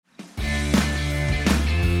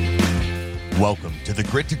Welcome to the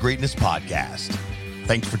Grit to Greatness podcast.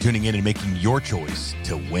 Thanks for tuning in and making your choice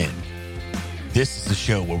to win. This is the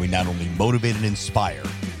show where we not only motivate and inspire,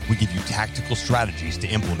 we give you tactical strategies to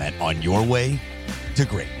implement on your way to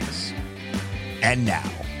greatness. And now,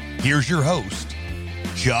 here's your host,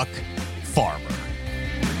 Chuck Farmer.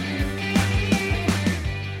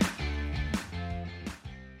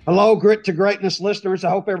 Hello, Grit to Greatness listeners. I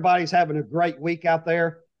hope everybody's having a great week out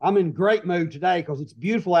there. I'm in great mood today because it's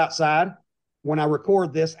beautiful outside when I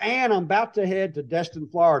record this, and I'm about to head to Destin,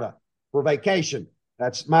 Florida for vacation.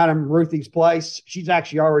 That's Madam Ruthie's place. She's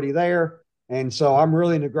actually already there, and so I'm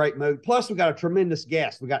really in a great mood. Plus, we got a tremendous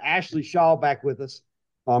guest. We got Ashley Shaw back with us.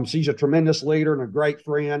 She's a tremendous leader and a great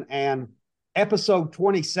friend, and episode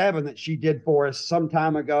 27 that she did for us some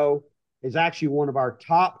time ago is actually one of our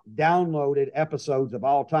top downloaded episodes of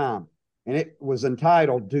all time, and it was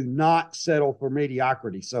entitled, Do Not Settle for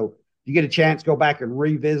Mediocrity. So if you get a chance, go back and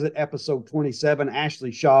revisit episode 27,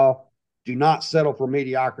 Ashley Shaw, Do Not Settle for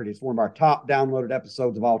Mediocrity. It's one of our top downloaded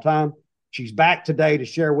episodes of all time. She's back today to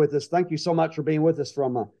share with us. Thank you so much for being with us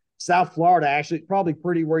from South Florida, Ashley. It's probably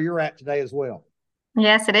pretty where you're at today as well.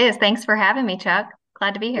 Yes, it is. Thanks for having me, Chuck.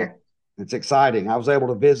 Glad to be here. It's exciting. I was able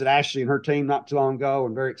to visit Ashley and her team not too long ago,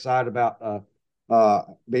 and very excited about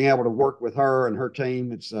being able to work with her and her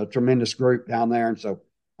team. It's a tremendous group down there. And so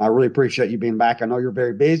I really appreciate you being back. I know you're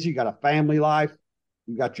very busy. You got a family life.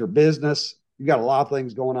 You got your business. You got a lot of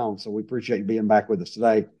things going on. So we appreciate you being back with us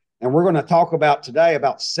today. And we're going to talk about today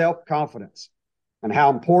about self-confidence and how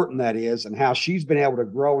important that is, and how she's been able to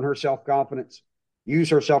grow in her self-confidence, use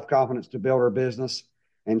her self-confidence to build her business.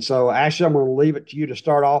 And so, Ashley, I'm going to leave it to you to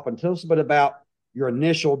start off and tell us a bit about your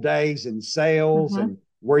initial days in sales and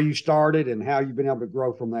where you started and how you've been able to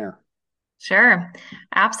grow from there. Sure.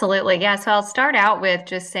 Absolutely. Yeah. So I'll start out with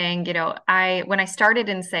just saying, when I started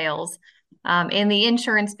in sales, in the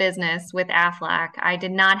insurance business with Aflac, I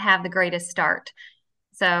did not have the greatest start.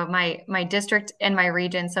 So my district and my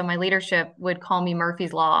region, so my leadership would call me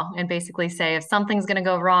Murphy's Law and basically say, if something's going to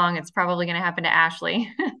go wrong, it's probably going to happen to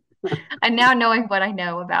Ashley. And now knowing what I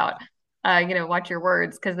know about, watch your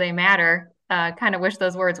words because they matter. Kind of wish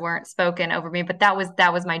those words weren't spoken over me, but that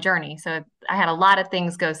was my journey. So I had a lot of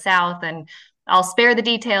things go south, and I'll spare the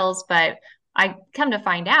details, but I come to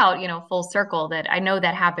find out, full circle, that I know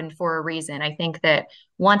that happened for a reason. I think that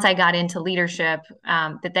once I got into leadership,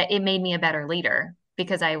 that it made me a better leader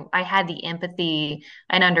because I had the empathy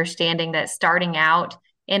and understanding that starting out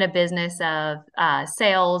in a business of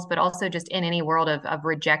sales, but also just in any world of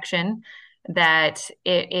rejection, that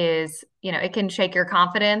it is, it can shake your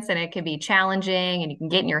confidence and it can be challenging and you can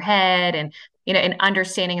get in your head, and, and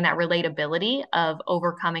understanding that relatability of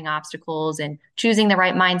overcoming obstacles and choosing the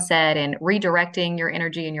right mindset and redirecting your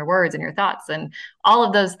energy and your words and your thoughts and all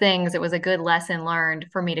of those things. It was a good lesson learned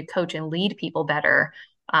for me to coach and lead people better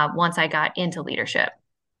once I got into leadership.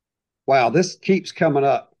 Wow. This keeps coming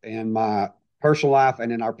up in my personal life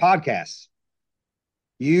and in our podcasts.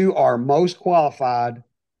 You are most qualified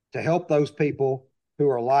to help those people who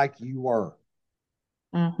are like you were.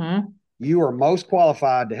 You are most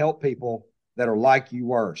qualified to help people that are like you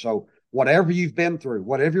were. So whatever you've been through,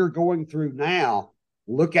 whatever you're going through now,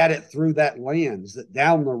 look at it through that lens, that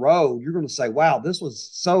down the road, you're going to say, wow, this was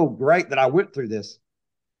so great that I went through this,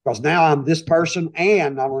 because now I'm this person.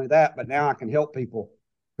 And not only that, but now I can help people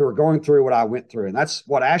who are going through what I went through. And that's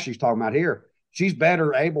what Ashley's talking about here. She's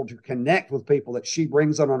better able to connect with people that she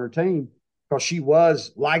brings on her team because she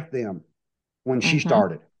was like them when she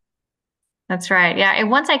started. That's right. Yeah.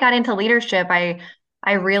 And once I got into leadership,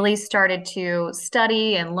 I really started to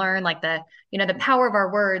study and learn like the power of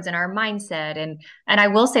our words and our mindset. And I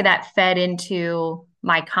will say that fed into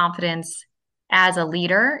my confidence as a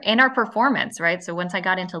leader and our performance, right? So once I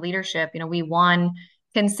got into leadership, we won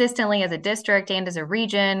consistently as a district and as a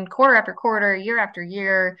region, quarter after quarter, year after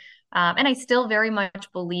year. And I still very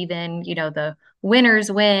much believe in, the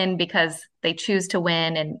winners win because they choose to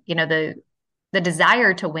win. And, the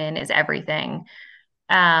desire to win is everything.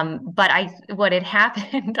 But what had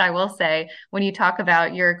happened, I will say, when you talk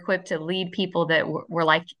about you're equipped to lead people that were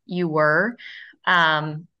like you were,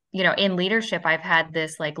 in leadership, I've had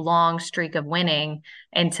this like long streak of winning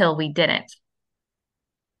until we didn't.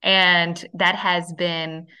 And that has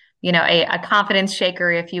been, a confidence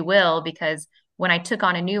shaker, if you will, because when I took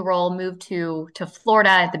on a new role, moved to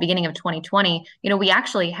Florida at the beginning of 2020, we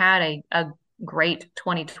actually had a great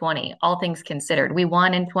 2020, all things considered. We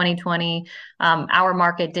won in 2020. Our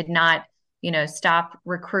market did not, stop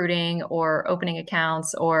recruiting or opening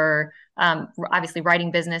accounts or obviously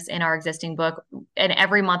writing business in our existing book, and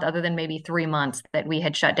every month other than maybe 3 months that we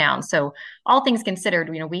had shut down. So all things considered,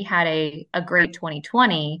 we had a great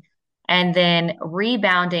 2020. and then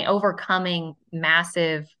rebounding, overcoming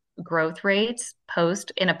massive growth rates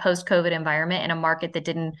in a post-COVID environment in a market that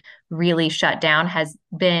didn't really shut down has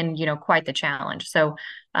been, quite the challenge. So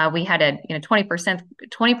we had a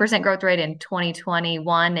 20% growth rate in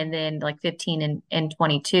 2021, and then like 15 in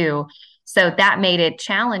 22. So that made it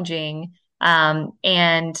challenging.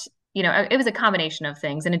 And it was a combination of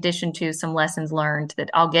things in addition to some lessons learned that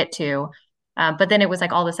I'll get to. But then it was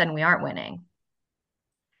like all of a sudden we aren't winning.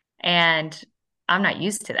 And I'm not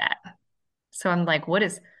used to that. So I'm like, what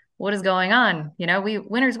is going on?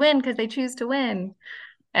 Winners win because they choose to win.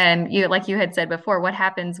 And like you had said before, what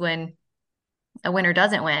happens when a winner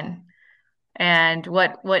doesn't win? And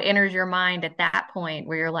what enters your mind at that point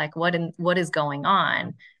where you're like, what is going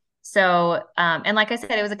on? So, and like I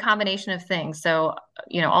said, it was a combination of things. So,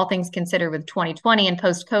 all things considered with 2020 and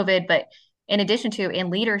post-COVID, but in addition to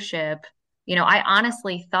in leadership, I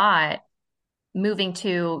honestly thought moving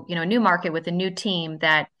to, a new market with a new team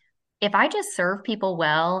that if I just serve people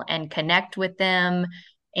well and connect with them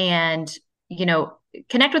and,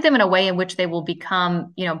 connect with them in a way in which they will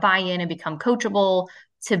become, buy in and become coachable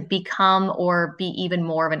to become or be even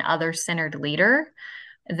more of an other-centered leader,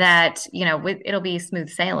 that, it'll be smooth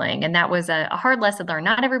sailing. And that was a hard lesson learned.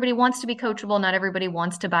 Not everybody wants to be coachable. Not everybody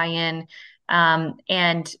wants to buy in.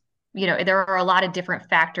 And, there are a lot of different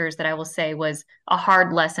factors that I will say was a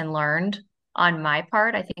hard lesson learned on my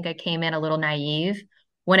part. I think I came in a little naive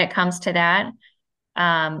when it comes to that.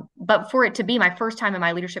 But for it to be my first time in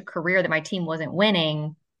my leadership career that my team wasn't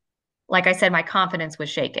winning, like I said, my confidence was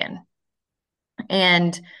shaken.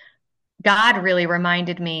 And God really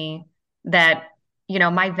reminded me that,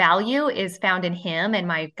 my value is found in Him and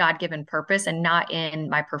my God-given purpose and not in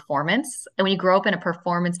my performance. And when you grow up in a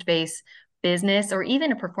performance-based business or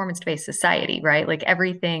even a performance-based society, right? Like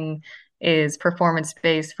everything is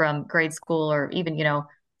performance-based from grade school or even,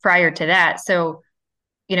 prior to that. So,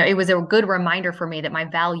 it was a good reminder for me that my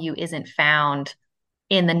value isn't found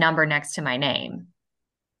in the number next to my name.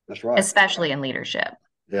 That's right. Especially in leadership.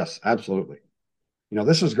 Yes, absolutely.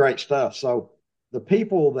 This is great stuff. So the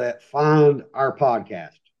people that find our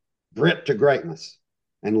podcast, Grit to Greatness,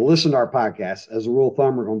 and listen to our podcast, as a rule of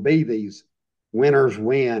thumb, are going to be these winners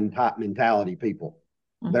win type mentality people.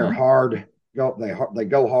 Mm-hmm. They're hard. They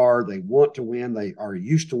go hard. They want to win. They are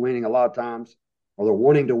used to winning a lot of times, or they're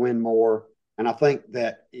wanting to win more. And I think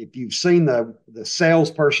that if you've seen the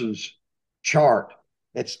salesperson's chart,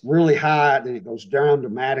 it's really high, then it goes down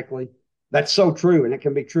dramatically. That's so true, and it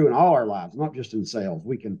can be true in all our lives, not just in sales.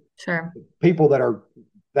 People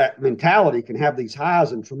that mentality can have these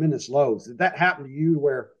highs and tremendous lows. Did that happen to you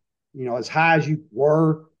where, as high as you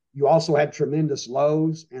were, you also had tremendous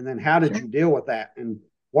lows? And then how did you deal with that? And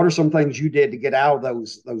what are some things you did to get out of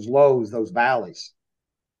those lows, those valleys?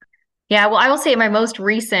 Yeah, well, I will say my most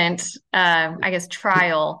recent,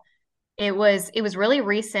 trial, it was really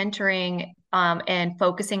recentering and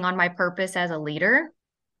focusing on my purpose as a leader.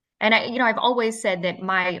 And I've always said that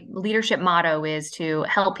my leadership motto is to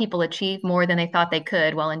help people achieve more than they thought they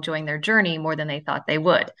could while enjoying their journey more than they thought they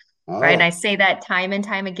would. Oh. Right. And I say that time and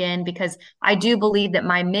time again, because I do believe that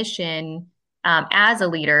my mission as a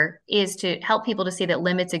leader is to help people to see that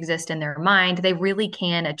limits exist in their mind. They really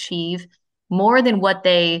can achieve more than what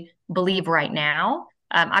they believe right now.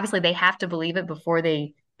 Obviously, they have to believe it before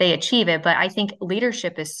they achieve it. But I think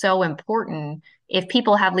leadership is so important. If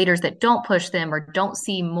people have leaders that don't push them or don't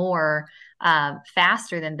see more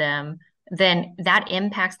faster than them, then that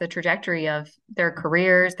impacts the trajectory of their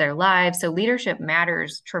careers, their lives. So leadership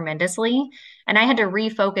matters tremendously. And I had to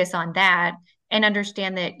refocus on that and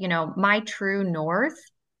understand that, my true north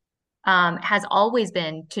has always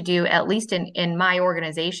been to do, at least in my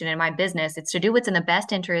organization, in my business, it's to do what's in the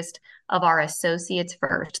best interest of our associates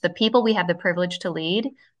first. The people we have the privilege to lead,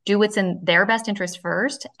 do what's in their best interest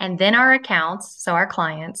first, and then our accounts, so our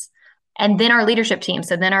clients, and then our leadership team.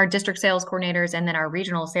 So then our district sales coordinators and then our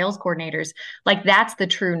regional sales coordinators, like that's the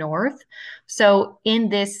true north. So in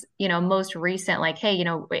this, most recent, like, hey,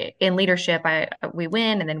 in leadership, we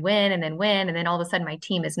win and then win and then win. And then all of a sudden my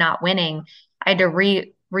team is not winning. I had to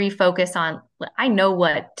refocus on, I know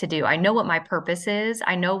what to do. I know what my purpose is.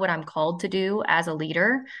 I know what I'm called to do as a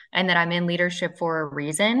leader and that I'm in leadership for a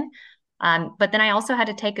reason. But then I also had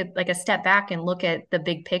to take a step back and look at the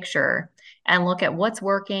big picture and look at what's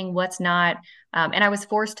working, what's not. And I was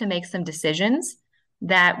forced to make some decisions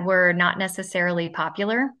that were not necessarily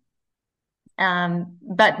popular.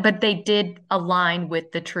 But they did align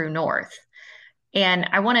with the true north. And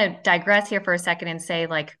I want to digress here for a second and say,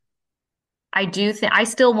 like, I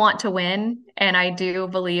still want to win. And I do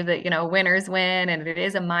believe that, winners win and it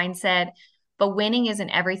is a mindset. but winning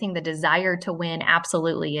isn't everything. The desire to win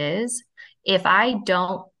absolutely is. If I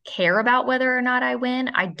don't care about whether or not I win,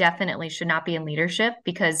 I definitely should not be in leadership,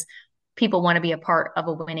 because people want to be a part of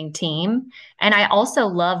a winning team. And I also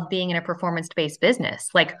love being in a performance-based business.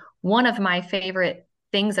 Like, one of my favorite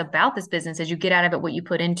things about this business is you get out of it what you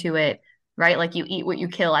put into it, right? Like, you eat what you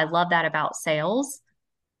kill. I love that about sales.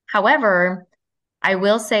 However, I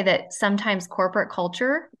will say that sometimes corporate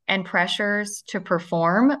culture and pressures to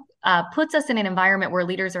perform puts us in an environment where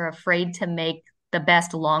leaders are afraid to make the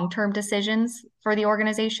best long-term decisions for the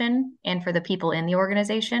organization and for the people in the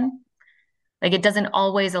organization. Like, it doesn't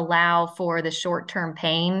always allow for the short-term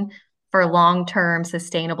pain for long-term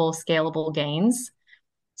sustainable, scalable gains.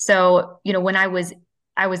 So, when I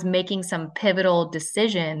was making some pivotal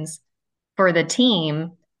decisions for the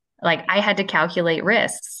team, like, I had to calculate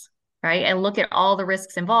risks, right? And look at all the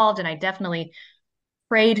risks involved. And I definitely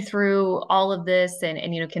prayed through all of this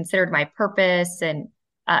and considered my purpose. And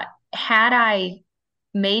had I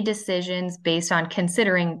made decisions based on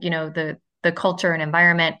considering, the culture and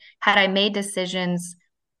environment, had I made decisions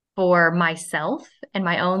for myself and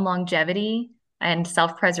my own longevity and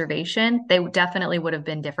self-preservation, they definitely would have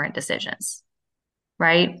been different decisions,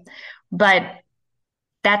 right? But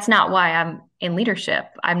that's not why I'm in leadership.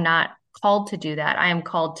 I'm not called to do that. I am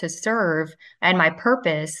called to serve, and my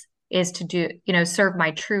purpose is to serve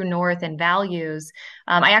my true north and values.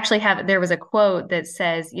 There was a quote that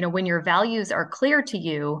says, when your values are clear to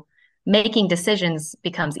you, making decisions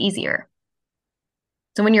becomes easier.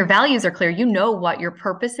 So when your values are clear, you know what your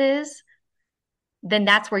purpose is, then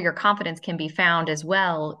that's where your confidence can be found as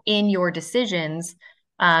well in your decisions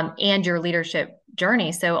and your leadership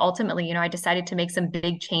journey. So ultimately, I decided to make some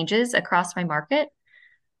big changes across my market,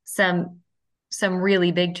 some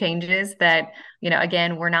really big changes that,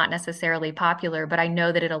 again, were not necessarily popular, but I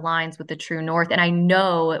know that it aligns with the true north. And I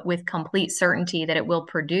know with complete certainty that it will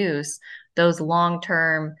produce those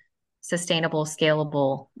long-term, sustainable,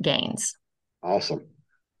 scalable gains. Awesome.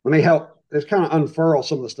 Let me help. Let's kind of unfurl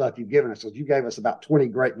some of the stuff you've given us. So you gave us about 20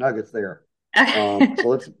 great nuggets there. Okay. So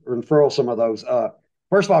let's unfurl some of those.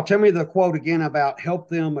 First of all, tell me the quote again about help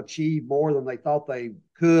them achieve more than they thought they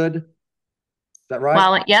could. Is that right?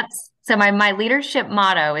 Well, yep. So my leadership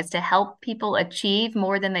motto is to help people achieve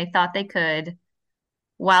more than they thought they could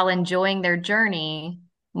while enjoying their journey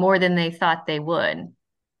more than they thought they would.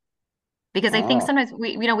 Because I think sometimes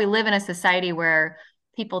we live in a society where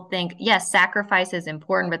people think, yes, sacrifice is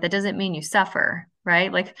important, but that doesn't mean you suffer,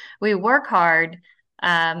 right? Like, we work hard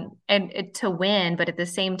and to win, but at the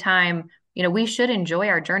same time, we should enjoy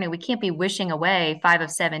our journey. We can't be wishing away 5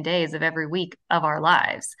 of 7 days of every week of our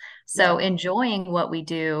lives. So enjoying what we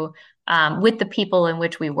do with the people in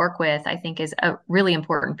which we work with, I think, is a really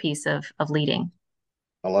important piece of leading.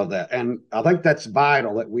 I love that. And I think that's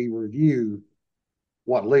vital that we review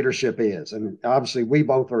what leadership is. And obviously, we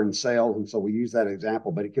both are in sales, and so we use that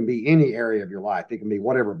example, but it can be any area of your life. It can be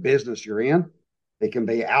whatever business you're in. It can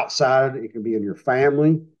be outside. It can be in your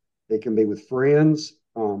family. It can be with friends,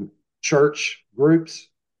 church groups,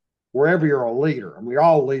 wherever you're a leader. And we're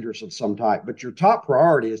all leaders of some type, but your top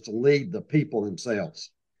priority is to lead the people themselves.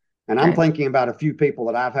 And I'm thinking about a few people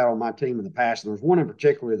that I've had on my team in the past, and there's one in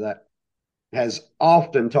particular that has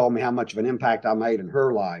often told me how much of an impact I made in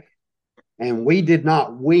her life. And we did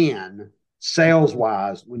not win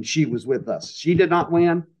sales-wise when she was with us. She did not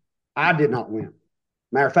win. I did not win.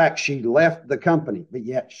 Matter of fact, she left the company, but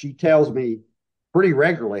yet she tells me pretty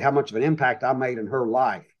regularly how much of an impact I made in her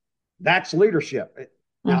life. That's leadership.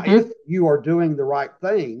 Now, if you are doing the right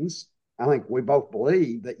things, I think we both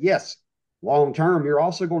believe that, yes, long-term, you're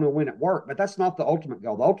also going to win at work, but that's not the ultimate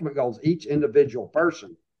goal. The ultimate goal is each individual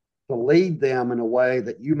person, to lead them in a way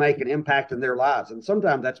that you make an impact in their lives. And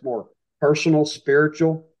sometimes that's more personal,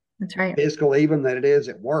 spiritual, that's right, physical, even than it is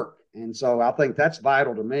at work. And so I think that's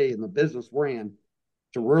vital to me in the business we're in,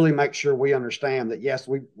 to really make sure we understand that, yes,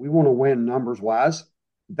 we want to win numbers wise.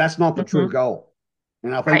 That's not the true goal.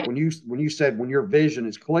 And I think when you said, when your vision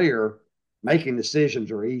is clear, making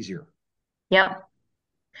decisions are easier. Yep.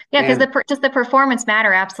 Yeah, because just the performance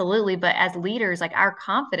matter, absolutely. But as leaders, like, our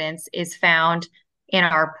confidence is found in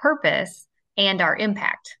our purpose and our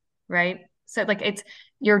impact, right? So, like, it's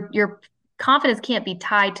your confidence can't be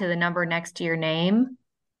tied to the number next to your name,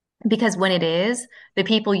 because when it is, the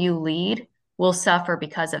people you lead will suffer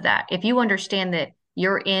because of that. If you understand that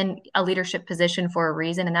you're in a leadership position for a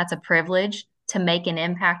reason, and that's a privilege to make an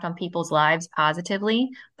impact on people's lives positively,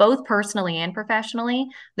 both personally and professionally,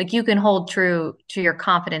 like, you can hold true to your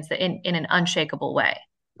confidence in an unshakable way.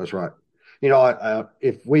 That's right.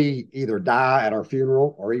 If we either die at our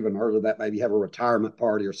funeral, or even earlier that, maybe have a retirement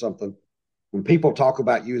party or something, when people talk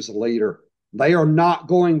about you as a leader, They are not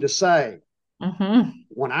going to say, Mm-hmm.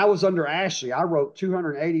 when I was under Ashley, I wrote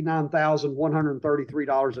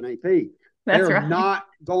 $289,133 in AP. That's They're right. not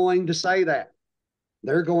going to say that.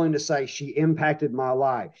 They're going to say she impacted my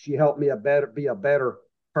life. She helped me be a better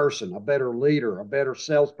person, a better leader, a better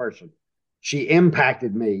salesperson. She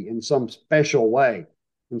impacted me in some special way.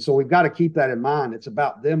 And so we've got to keep that in mind. It's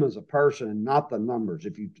about them as a person and not the numbers.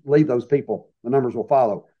 If you leave those people, the numbers will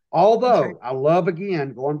follow. Although Right. I love,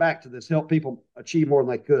 again, going back to this, help people achieve more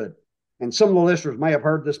than they could. And some of the listeners may have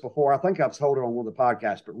heard this before. I think I've told it on one of the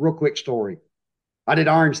podcasts, but real quick story. I did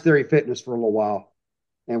Orange Theory Fitness for a little while.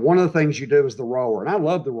 And one of the things you do is the rower. And I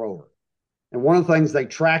love the rower. And one of the things they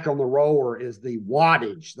track on the rower is the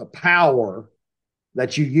wattage, the power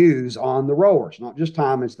that you use on the rower. It's not just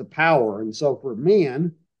time, it's the power. And so for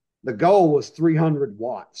men, the goal was 300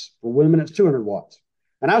 watts. For women, it's 200 watts.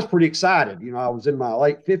 And I was pretty excited. I was in my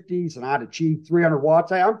late 50s and I'd achieved 300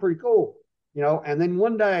 watts. Hey, I'm pretty cool. And then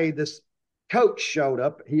one day this coach showed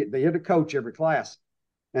up. They had a coach every class.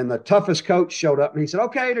 And the toughest coach showed up and he said,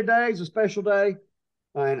 okay, today's a special day.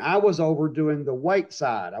 And I was over doing the weight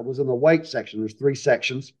side. I was in the weight section. There's 3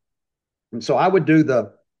 sections. And so I would do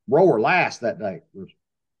the rower last that day. There's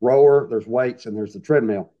rower, there's weights, and there's the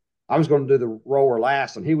treadmill. I was going to do the rower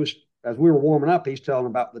last. And he was, as we were warming up, he's telling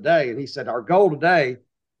about the day. And he said, our goal today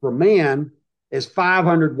for men is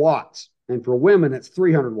 500 watts. And for women, it's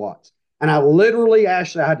 300 watts. And I literally,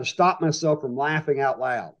 Ashley, I had to stop myself from laughing out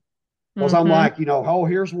loud. Because I'm like, oh,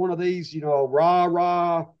 here's one of these,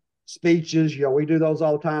 rah speeches. We do those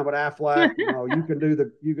all the time with Aflac.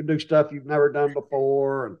 You can do stuff you've never done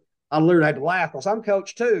before. And I literally had to laugh because I'm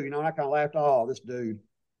coach too, and I kind of laughed, oh, this dude.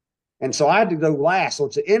 And so I had to go last. So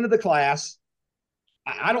it's the end of the class.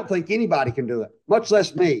 I don't think anybody can do it, much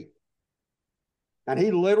less me. And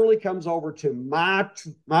he literally comes over to my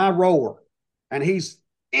rower, and he's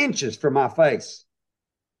inches from my face.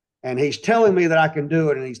 And he's telling me that I can do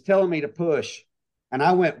it, and he's telling me to push. And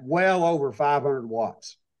I went well over 500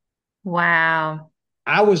 watts. Wow.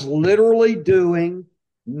 I was literally doing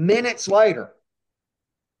minutes later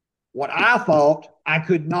what I thought I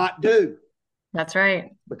could not do. That's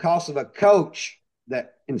right. Because of a coach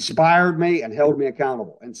that inspired me and held me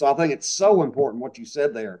accountable. And so I think it's so important what you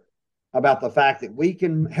said there about the fact that we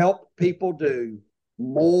can help people do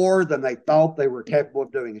more than they thought they were capable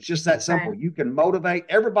of doing. It's just that simple. Right. You can motivate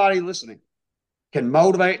everybody listening, can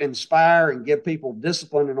motivate, inspire, and give people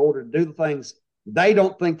discipline in order to do the things they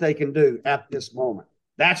don't think they can do at this moment.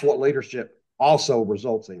 That's what leadership also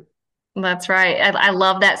results in. That's right. I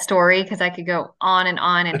love that story because I could go on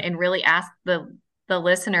and really ask the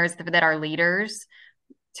listeners that are leaders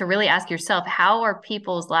to really ask yourself, how are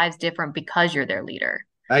people's lives different because you're their leader?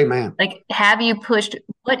 Amen. Like, have you pushed?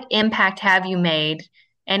 What impact have you made?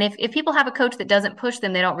 And if people have a coach that doesn't push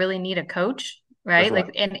them, they don't really need a coach, right? Like,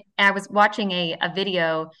 and I was watching a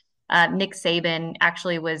video. Nick Saban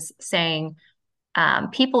actually was saying,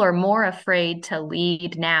 people are more afraid to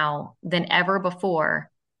lead now than ever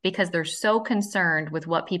before because they're so concerned with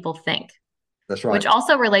what people think. That's right. Which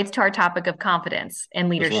also relates to our topic of confidence and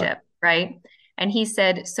leadership, right? And he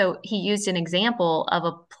said, so he used an example of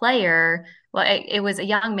a player. Well, it was a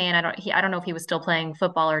young man. I don't know if he was still playing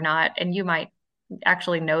football or not. And you might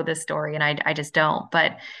actually know this story, and I just don't.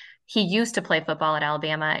 But he used to play football at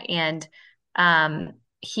Alabama, and I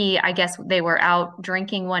guess they were out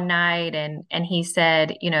drinking one night, and he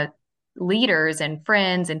said, leaders and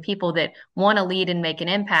friends and people that want to lead and make an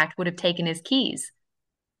impact would have taken his keys,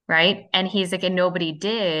 right? And he's like, and nobody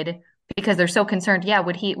did because they're so concerned. Yeah,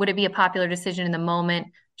 would it be a popular decision in the moment?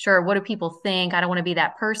 Sure. What do people think? I don't want to be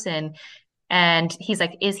that person. And he's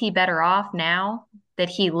like, is he better off now that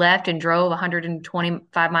he left and drove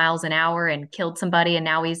 125 miles an hour and killed somebody and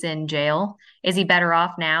now he's in jail? Is he better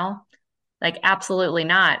off now? Like, absolutely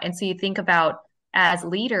not. And so you think about, as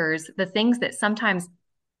leaders, the things that sometimes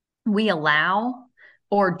we allow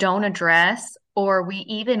or don't address, or we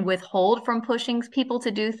even withhold from pushing people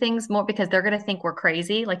to do things more because they're going to think we're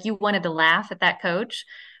crazy. Like, you wanted to laugh at that coach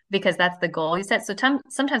because that's the goal you set. So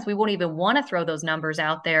sometimes we won't even want to throw those numbers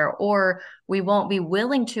out there, or we won't be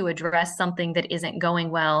willing to address something that isn't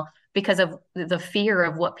going well because of the fear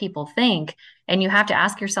of what people think. And you have to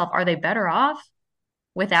ask yourself, are they better off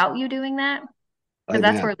without you doing that? Because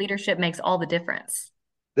that's where leadership makes all the difference.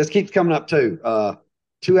 This keeps coming up too.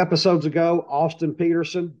 2 episodes ago, Austin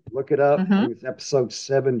Peterson, look it up. It was episode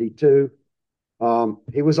 72.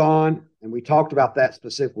 He was on, and we talked about that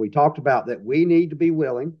specifically. We talked about that we need to be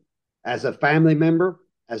willing, as a family member,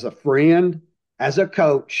 as a friend, as a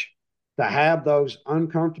coach, to have those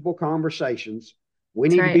uncomfortable conversations. We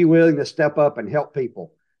need to be willing to step up and help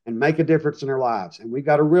people. and make a difference in their lives. And we've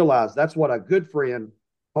got to realize that's what a good friend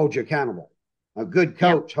holds you accountable. A good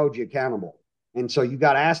coach holds you accountable. And so you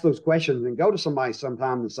got to ask those questions and go to somebody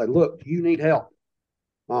sometime and say, look, do you need help?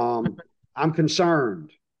 I'm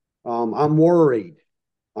concerned. I'm worried.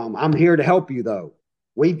 I'm here to help you, though.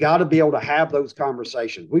 We've got to be able to have those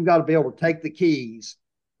conversations. We've got to be able to take the keys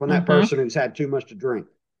from that person who's had too much to drink.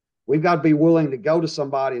 We've got to be willing to go to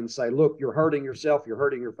somebody and say, look, you're hurting yourself. You're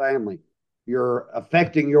hurting your family. You're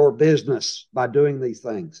affecting your business by doing these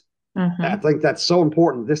things. I think that's so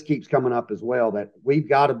important. This keeps coming up as well, that we've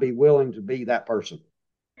got to be willing to be that person.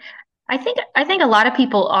 I think a lot of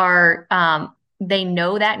people are they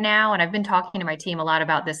know that now, and I've been talking to my team a lot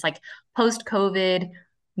about this, like post-COVID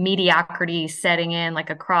mediocrity setting in, like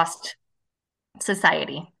across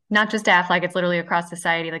society, not just Aflac, it's literally across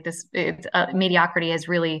society. Like this, mediocrity is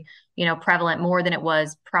really, prevalent more than it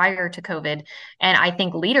was prior to COVID. And I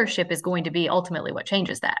think leadership is going to be ultimately what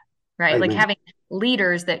changes that, right? Amen. Like having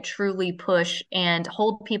leaders that truly push and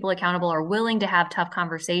hold people accountable, are willing to have tough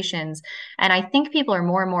conversations. And I think people are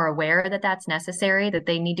more and more aware that that's necessary, that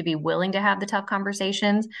they need to be willing to have the tough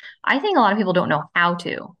conversations. I think a lot of people don't know how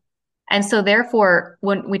to. And so therefore,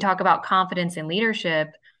 when we talk about confidence in leadership,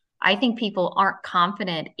 I think people aren't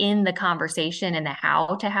confident in the conversation and the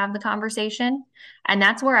how to have the conversation. And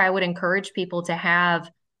that's where I would encourage people to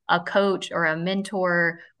have a coach or a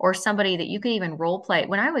mentor or somebody that you could even role play.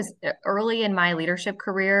 When I was early in my leadership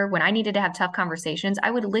career, when I needed to have tough conversations,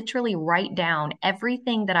 I would literally write down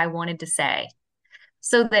everything that I wanted to say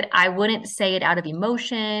so that I wouldn't say it out of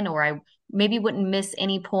emotion, or I maybe wouldn't miss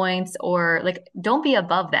any points, or like, don't be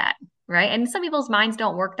above that. Right. And some people's minds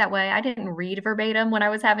don't work that way. I didn't read verbatim when I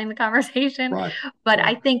was having the conversation, but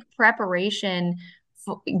I think preparation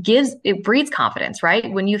it breeds confidence,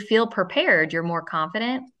 right? When you feel prepared, you're more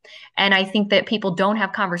confident. And I think that people don't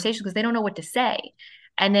have conversations because they don't know what to say.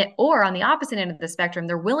 And that, or on the opposite end of the spectrum,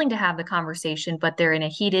 they're willing to have the conversation, but they're in a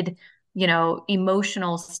heated,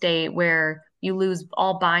 emotional state where you lose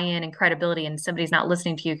all buy-in and credibility, and somebody's not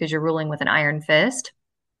listening to you because you're ruling with an iron fist.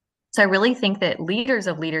 So I really think that leaders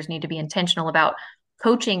of leaders need to be intentional about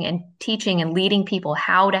coaching and teaching and leading people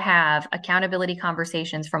how to have accountability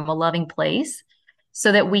conversations from a loving place,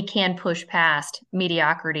 so that we can push past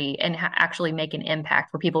mediocrity and actually make an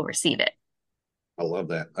impact where people receive it. I love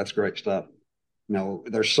that. That's great stuff.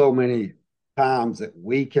 There's so many times that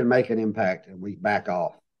we can make an impact and we back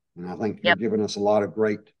off. And I think you're giving us a lot of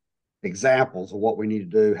great examples of what we need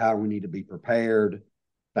to do, how we need to be prepared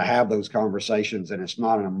to have those conversations. And it's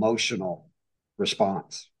not an emotional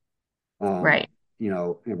response. Right.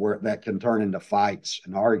 And where that can turn into fights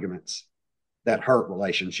and arguments that hurt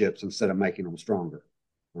relationships instead of making them stronger.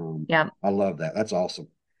 I love that. That's awesome.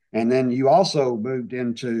 And then you also moved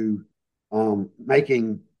into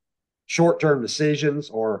making short-term decisions,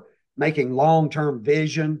 or making long-term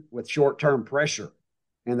vision with short-term pressure,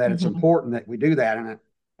 and that it's important that we do that.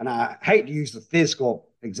 And I hate to use the physical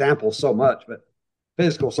example so much, but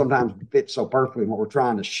physical sometimes fits so perfectly in what we're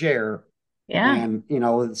trying to share. Yeah. And,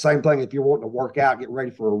 the same thing, if you're wanting to work out, get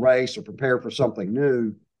ready for a race or prepare for something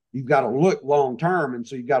new, you've got to look long-term. And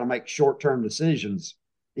so you've got to make short-term decisions,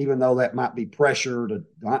 even though that might be pressure to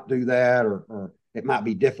not do that, or it might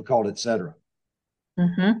be difficult, et cetera.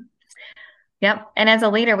 Yep. And as a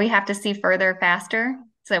leader, we have to see further faster.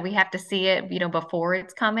 So we have to see it, before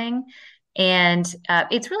it's coming. And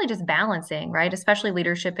it's really just balancing, right? Especially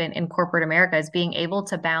leadership in corporate America is being able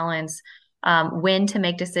to balance when to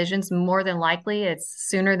make decisions. More than likely, it's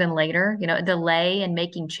sooner than later. A delay in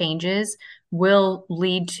making changes will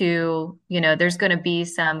lead to, there's going to be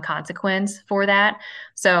some consequence for that.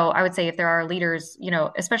 So I would say if there are leaders,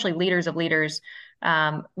 especially leaders of leaders,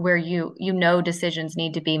 where decisions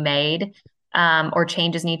need to be made, or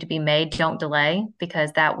changes need to be made, don't delay,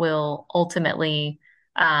 because that will ultimately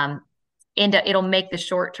it'll make the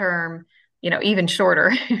short term, even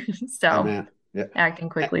shorter. So acting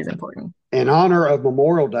quickly is important. In honor of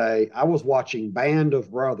Memorial Day, I was watching Band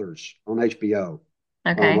of Brothers on HBO.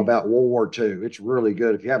 About World War II. It's really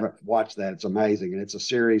good. If you haven't watched that, it's amazing. And it's a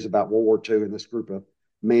series about World War II and this group of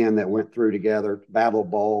men that went through together, Battle of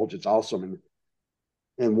Bulge. It's awesome.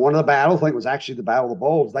 And one of the battles, I think it was actually the Battle of the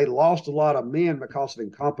Bulge, they lost a lot of men because of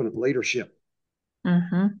incompetent leadership.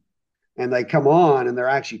 And they come on and they're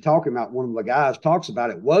actually talking about, one of the guys talks about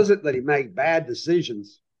it wasn't that he made bad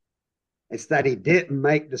decisions. It's that he didn't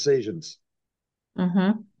make decisions.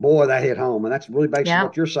 Boy, that hit home. And that's really basically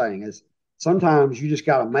what you're saying is sometimes you just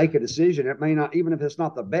got to make a decision. It may not, even if it's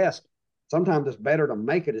not the best, sometimes it's better to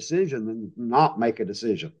make a decision than not make a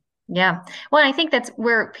decision. Yeah. Well, I think that's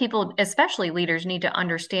where people, especially leaders, need to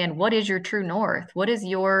understand what is your true north? What is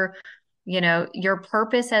your your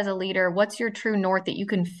purpose as a leader, what's your true north that you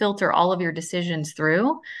can filter all of your decisions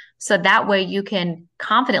through. So that way you can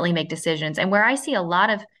confidently make decisions. And where I see a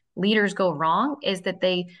lot of leaders go wrong is that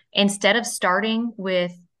they, instead of starting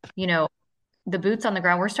with, the boots on the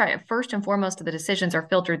ground, we're starting first and foremost of the decisions are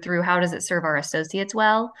filtered through how does it serve our associates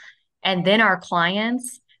well, and then our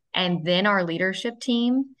clients, and then our leadership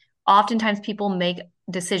team. Oftentimes people make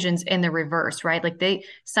decisions in the reverse, right? Like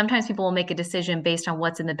sometimes people will make a decision based on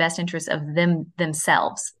what's in the best interest of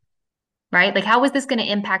themselves, right? Like, how is this going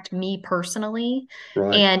to impact me personally?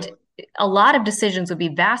 Right. And a lot of decisions would be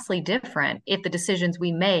vastly different if the decisions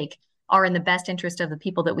we make are in the best interest of the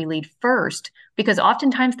people that we lead first, because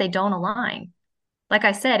oftentimes they don't align. Like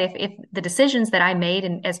I said, if the decisions that I made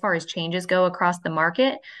and as far as changes go across the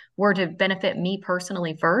market were to benefit me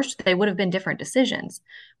personally first, they would have been different decisions.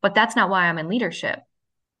 But that's not why I'm in leadership.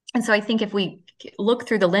 And so I think if we look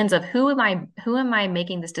through the lens of who am I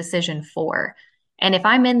making this decision for? And if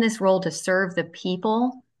I'm in this role to serve the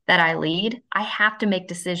people that I lead, I have to make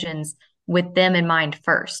decisions with them in mind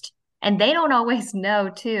first. And they don't always know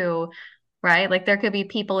too, right? Like there could be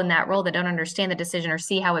people in that role that don't understand the decision or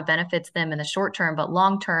see how it benefits them in the short term, but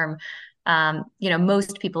long term,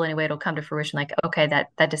 most people anyway, it'll come to fruition like, okay,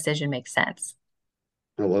 that decision makes sense.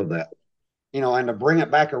 I love that. And to bring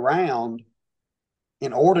it back around,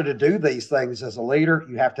 in order to do these things as a leader,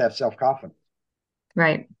 you have to have self-confidence.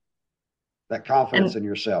 Right. That confidence in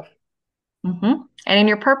yourself. Mm-hmm. And in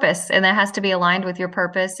your purpose. And that has to be aligned with your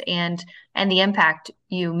purpose and the impact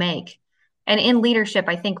you make. And in leadership,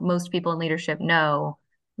 I think most people in leadership know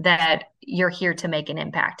that you're here to make an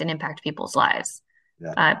impact and impact people's lives.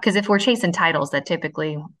 Yeah. Because if we're chasing titles, that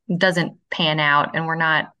typically doesn't pan out and we're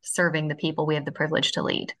not serving the people we have the privilege to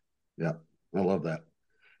lead. Yeah, I love that.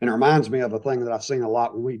 And it reminds me of a thing that I've seen a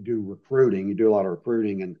lot when we do recruiting. You do a lot of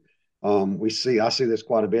recruiting, and I see this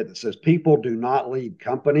quite a bit that says people do not leave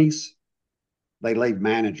companies, they leave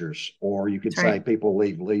managers, or you could say people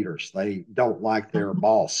leave leaders. They don't like their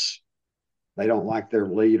boss. They don't like their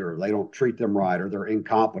leader. They don't treat them right, or they're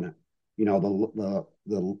incompetent. The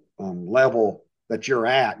level that you're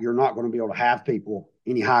at, you're not going to be able to have people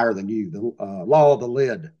any higher than you. The law of the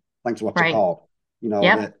lid, I think is what they're called.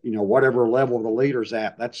 That whatever level the leader's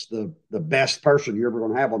at, that's the best person you're ever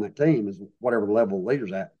going to have on that team is whatever the level the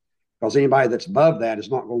leader's at. Because anybody that's above that is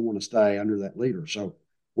not going to want to stay under that leader. So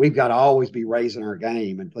we've got to always be raising our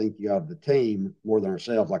game and thinking of the team more than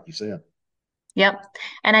ourselves, like you said. Yep.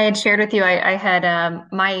 And I had shared with you, I had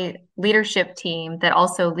my leadership team that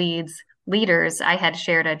also leads leaders. I had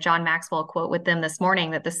shared a John Maxwell quote with them this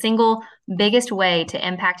morning that the single biggest way to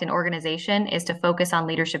impact an organization is to focus on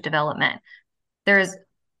leadership development. There's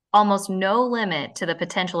almost no limit to the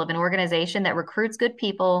potential of an organization that recruits good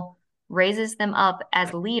people, raises them up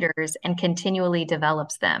as leaders, and continually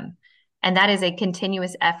develops them. And that is a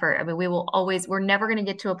continuous effort. I mean, we're never going to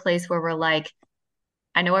get to a place where we're like,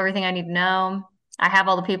 I know everything I need to know. I have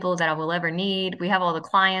all the people that I will ever need. We have all the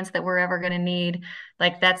clients that we're ever going to need.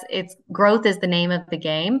 Like growth is the name of the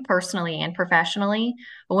game, personally and professionally.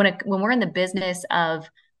 But when we're in the business of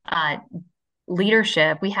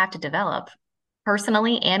leadership, we have to develop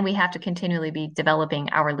personally, and we have to continually be developing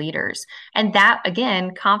our leaders. And that,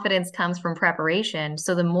 again, confidence comes from preparation.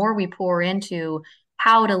 So the more we pour into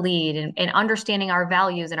how to lead and understanding our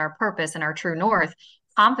values and our purpose and our true north,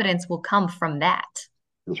 confidence will come from that.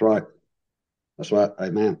 That's right.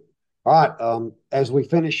 Amen. All right. As we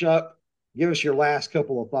finish up, give us your last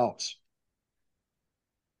couple of thoughts.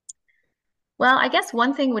 Well, I guess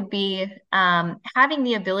one thing would be having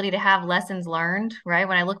the ability to have lessons learned, right?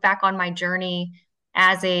 When I look back on my journey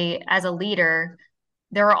as a leader,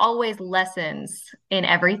 there are always lessons in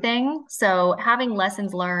everything. So having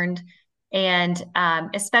lessons learned, and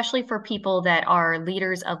especially for people that are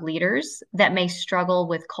leaders of leaders that may struggle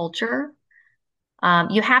with culture,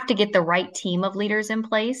 you have to get the right team of leaders in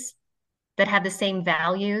place that have the same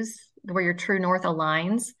values, where your true north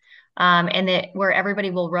aligns. And that where everybody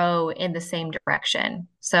will row in the same direction.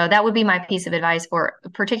 So that would be my piece of advice for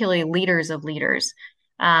particularly leaders of leaders,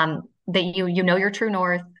 that you know your true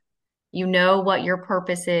north, you know what your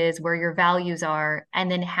purpose is, where your values are, and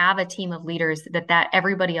then have a team of leaders that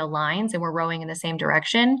everybody aligns and we're rowing in the same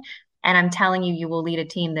direction. And I'm telling you, you will lead a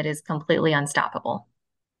team that is completely unstoppable.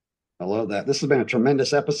 I love that. This has been a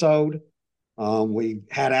tremendous episode. We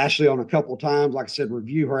had Ashley on a couple of times, like I said,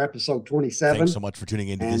 review her episode 27. Thanks so much for tuning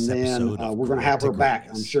into this episode. And we're going to have her back,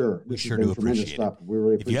 I'm sure. We're sure to appreciate it. We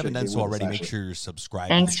really if you haven't done so already, make sure you're subscribed.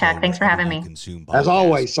 Thanks, Chuck. Thanks for having me. As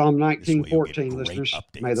always, Psalm 19:14, listeners,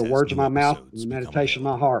 may the words of my mouth and the meditation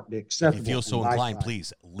of my heart be acceptable. If you feel so inclined,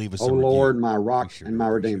 please leave us a review. O Lord, my rock and my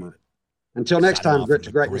redeemer. Until next Signing time, off Grit from to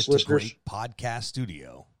the Greatness Grit to listeners. Great podcast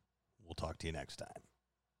studio. We'll talk to you next time.